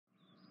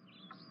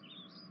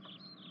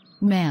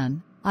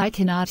Man, I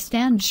cannot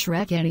stand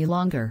Shrek any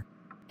longer.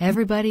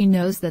 Everybody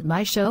knows that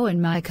my show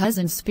and my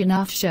cousin's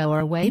spin-off show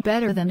are way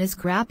better than his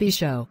crappy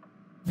show.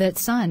 That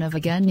son of a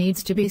gun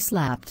needs to be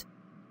slapped.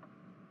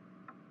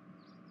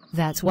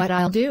 That's what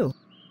I'll do.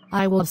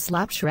 I will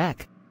slap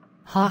Shrek.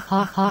 Ha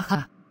ha ha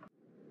ha.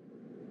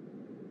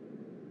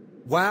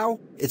 Wow,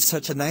 it's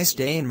such a nice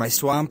day in my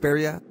swamp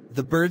area.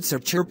 The birds are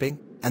chirping,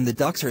 and the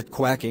ducks are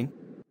quacking.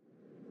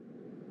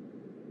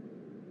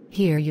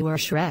 Here you are,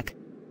 Shrek.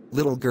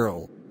 Little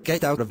girl,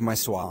 get out of my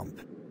swamp.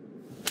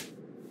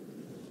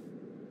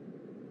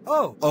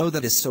 Oh,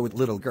 that is so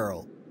little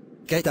girl.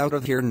 Get out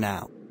of here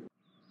now.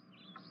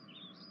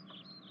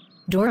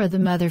 Dora the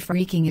mother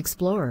freaking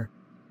explorer.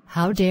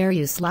 How dare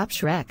you slap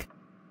Shrek?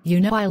 You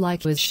know I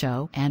like his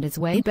show and it's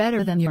way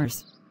better than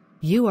yours.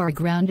 You are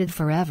grounded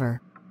forever.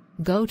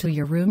 Go to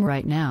your room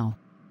right now.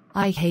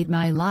 I hate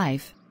my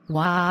life.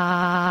 Wow.